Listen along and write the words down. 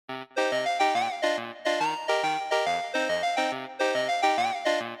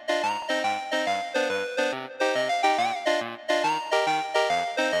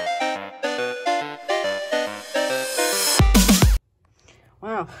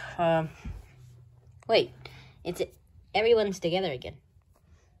Wait, everyone's together again.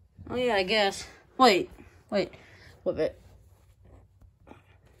 Oh yeah, I guess. Wait, wait,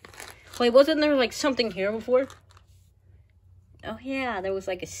 wasn't there like something here before? Oh yeah, there was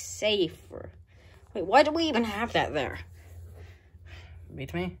like a safe wait, why do we even have that there?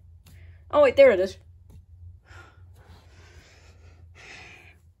 Beats me. Oh wait, there it is.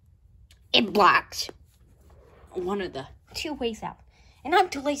 It blocks one of the 2 ways out. And I'm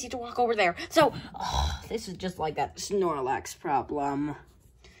too lazy to walk over there. So, this is just like that Snorlax problem.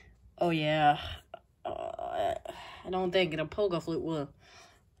 Oh, yeah. I don't think the polka flute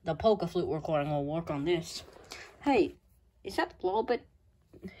recording will work on this. Hey, is that Lolbit?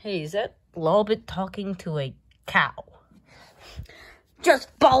 Hey, is that Lolbit talking to a cow?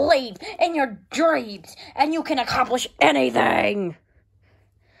 Just believe in your dreams, and you can accomplish anything.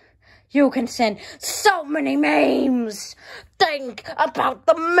 You can send so many memes. Think about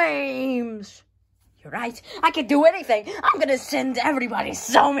the memes. You're right. I can do anything. I'm gonna send everybody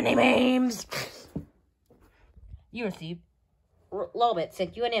so many memes. You're a thief. Lolbit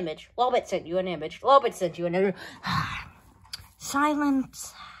sent you an image. Lolbit sent you an image. Lolbit sent you an image.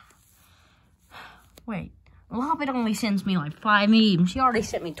 Silence. Wait. Lolbit only sends me like 5 memes. He already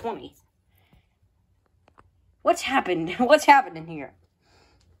sent me 20. What's happened? What's happening here?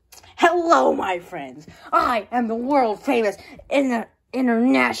 Hello, my friends. I am the world-famous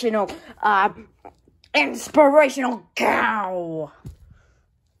international inspirational cow.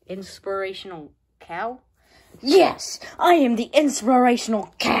 Inspirational cow? Yes, I am the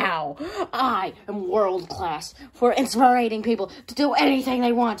inspirational cow. I am world-class for inspiring people to do anything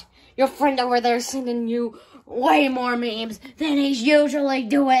they want. Your friend over there is sending you way more memes than he's usually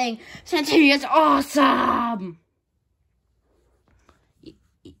doing, since he is awesome.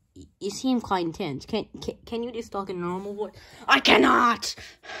 You seem quite intense. Can you just talk in normal voice? I cannot!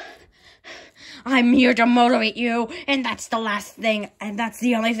 I'm here to motivate you, and that's the last thing, and that's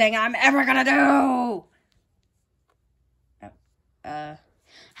the only thing I'm ever gonna do!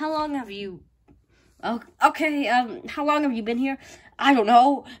 How long have you... Okay, how long have you been here? I don't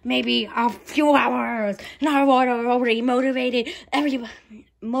know, maybe a few hours, and I've already motivated a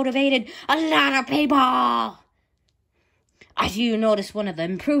lot of people! As you notice, one of the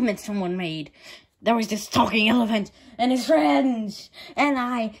improvements someone made, there was this talking elephant and his friends, and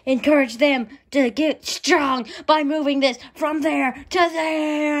I encouraged them to get strong by moving this from there to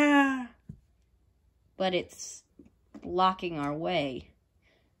there. But it's blocking our way.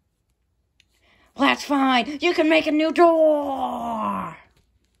 That's fine. You can make a new door.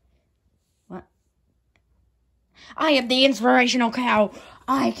 What? I am the inspirational cow.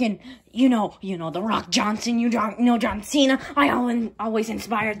 I can, you know, The Rock Johnson, know John Cena. I always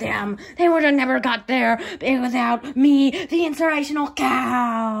inspired them. They would have never got there without me, the inspirational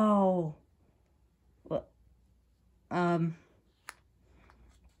cow. What? I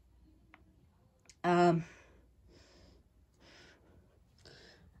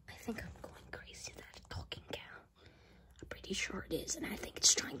think I'm going crazy. That talking cow. I'm pretty sure it is, and I think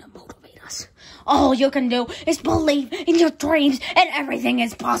it's trying to motivate us. All you can do is believe in your dreams, and everything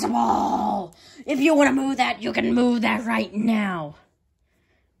is possible. If you want to move that, you can move that right now.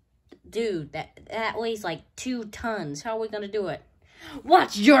 Dude, that weighs like 2 tons. How are we gonna do it?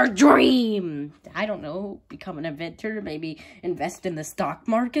 What's your dream? I don't know. Become an inventor. Maybe invest in the stock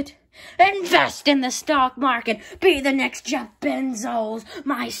market. Invest in the stock market. Be the next Jeff Bezos,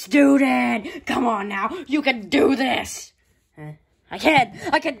 my student. Come on now. You can do this. I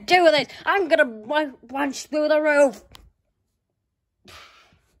can do this. I'm gonna punch through the roof.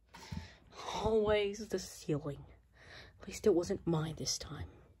 Always the ceiling. At least it wasn't mine this time.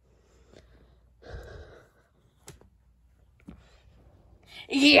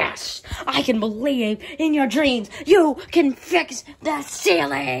 Yes, I can believe in your dreams. You can fix the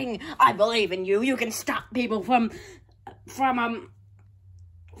ceiling. I believe in you. You can stop people from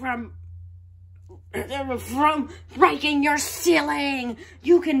breaking your ceiling.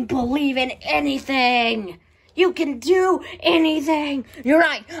 You can believe in anything. You can do anything. You're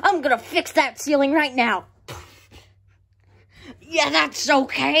right. I'm gonna fix that ceiling right now. Yeah, that's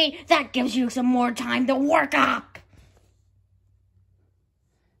okay. That gives you some more time to work up.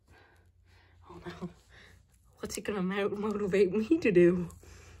 What's it gonna motivate me to do?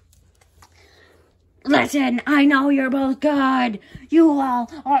 Listen, I know you're both good. You all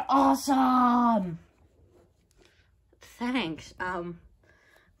are awesome. Thanks.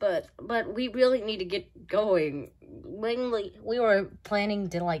 But we really need to get going. Mainly, we were planning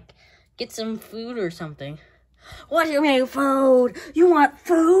to like get some food or something. What do you mean food? You want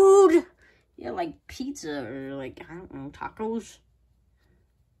food? Yeah, like pizza or like, I don't know, tacos.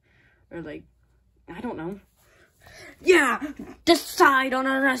 Or like, I don't know. Yeah, decide on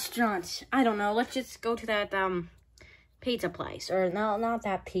a restaurant. I don't know. Let's just go to that pizza place. Or no, not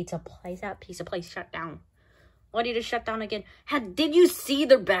that pizza place. That pizza place shut down. Why did it shut down again? Did you see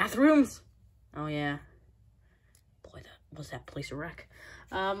their bathrooms? Oh yeah. Boy, that place a wreck.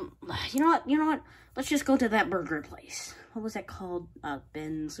 You know what? Let's just go to that burger place. What was that called?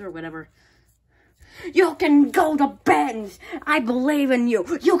 Ben's or whatever. You can go to Ben's. I believe in you.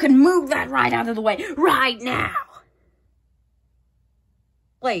 You can move that right out of the way right now.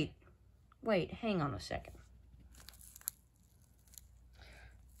 Wait, hang on a second.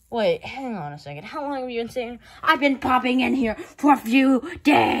 Wait, hang on a second. How long have you been saying? I've been popping in here for a few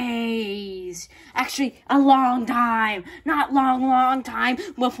days. Actually, a long time. Not long time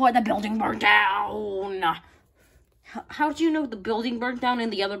before the building burned down. How did you know the building burned down in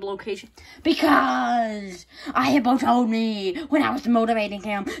the other location? Because Hippo told me when I was motivating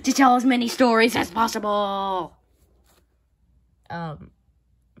him to tell as many stories as possible.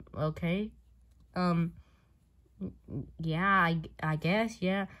 Okay. Yeah, I guess,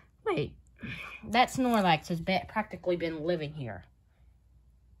 yeah. Wait, that Snorlax has practically been living here.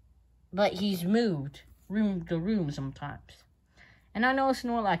 But he's moved room to room sometimes. And I know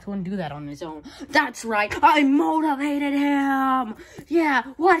Snorlax wouldn't do that on his own. That's right, I motivated him! Yeah,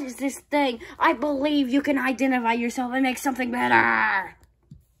 what is this thing? I believe you can identify yourself and make something better!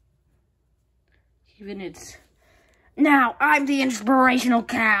 Even it's... Now, I'm the inspirational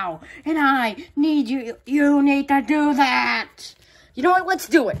cow, and I need you. You need to do that. You know what? Let's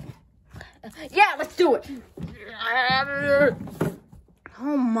do it. Yeah, let's do it.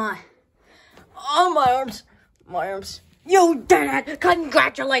 Oh, my arms. My arms. You did it.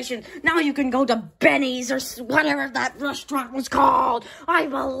 Congratulations. Now you can go to Benny's or whatever that restaurant was called. I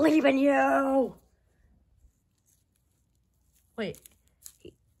believe in you. Wait.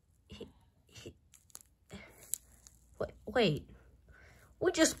 Wait,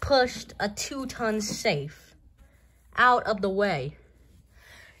 we just pushed a 2-ton safe out of the way.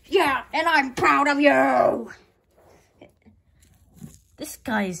 Yeah, and I'm proud of you. This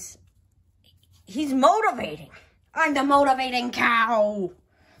guy's, he's motivating. I'm the motivating cow.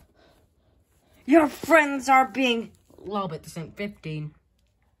 Your friends are being, a little bit the same, 15.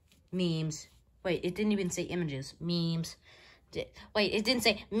 Memes. Wait, it didn't even say images. Memes. Wait, it didn't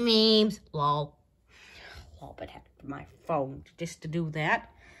say memes. Lol. Oh, but I had my phone just to do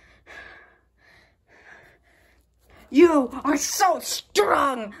that. You are so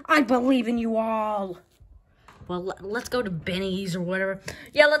strong. I believe in you all. Well, let's go to Benny's or whatever.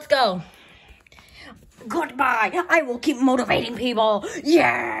 Yeah, let's go. Goodbye. I will keep motivating people.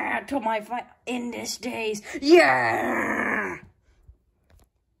 Yeah, till my endless days. Yeah.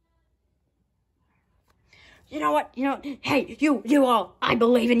 You know what? Hey, you all, I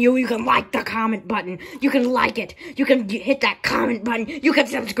believe in you. You can like the comment button. You can like it. You can hit that comment button. You can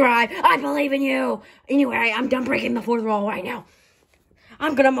subscribe. I believe in you. Anyway, I'm done breaking the fourth wall right now.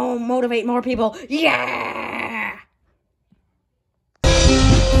 I'm gonna motivate more people. Yeah!